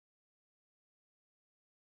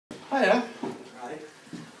Hiya. Hi.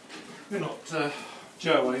 You're not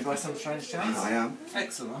Joe, are you, by some strange chance? I am.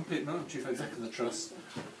 Excellent. I'm Pete Miller, Chief Executive of the Trust.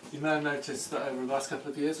 You may have noticed that over the last couple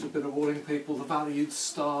of years we've been awarding people the Valued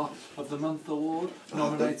Star of the Month award,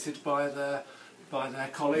 nominated by their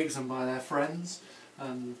colleagues and by their friends.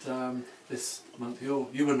 And this month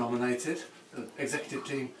you were nominated. The executive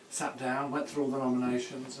team sat down, went through all the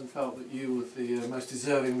nominations, and felt that you were the most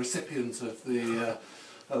deserving recipient of the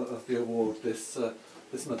award this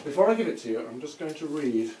month. Before I give it to you, I'm just going to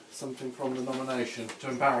read something from the nomination to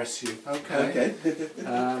embarrass you. Okay.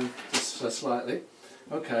 Just slightly.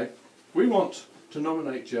 Okay. We want to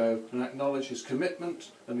nominate Joe and acknowledge his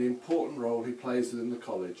commitment and the important role he plays within the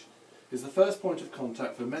college. He is the first point of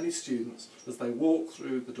contact for many students as they walk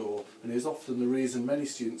through the door, and he is often the reason many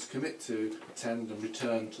students commit to, attend and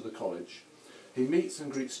return to the college. He meets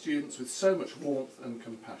and greets students with so much warmth and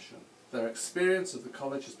compassion. Their experience of the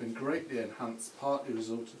college has been greatly enhanced, partly a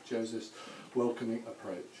result of Joseph's welcoming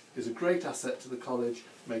approach. He is a great asset to the college,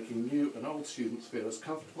 making new and old students feel as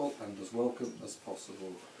comfortable and as welcome as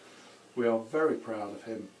possible. We are very proud of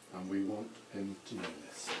him and we want him to know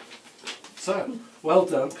this. So, well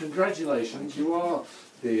done, congratulations, you are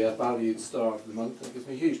the Valued Star of the Month. It gives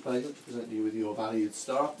me a huge pleasure to present you with your Valued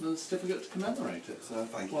Star and a certificate to commemorate it. So,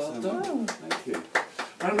 Thank you well so done. much. Thank you.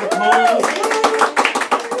 Round of applause.